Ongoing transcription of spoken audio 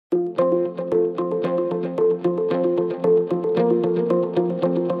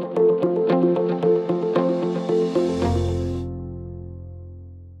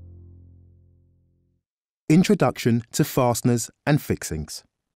Introduction to Fasteners and Fixings.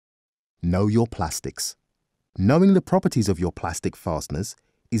 Know your plastics. Knowing the properties of your plastic fasteners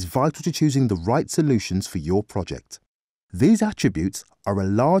is vital to choosing the right solutions for your project. These attributes are a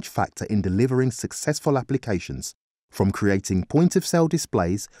large factor in delivering successful applications, from creating point-of-sale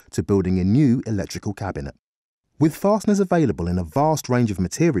displays to building a new electrical cabinet. With fasteners available in a vast range of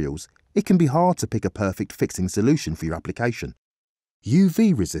materials, it can be hard to pick a perfect fixing solution for your application.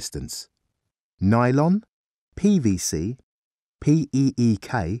 UV resistance, nylon, PVC,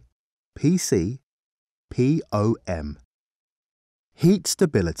 PEEK, PC, POM. Heat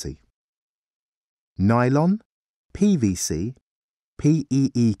stability, nylon, PVC,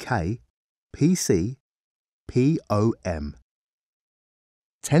 PEEK, PC, POM.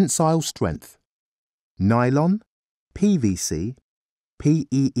 Tensile strength, nylon, PVC,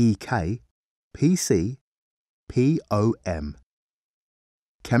 PEEK, PC, POM.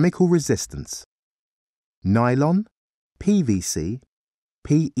 Chemical resistance, nylon, PVC,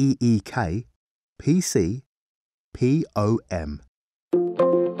 PEEK, PC, POM.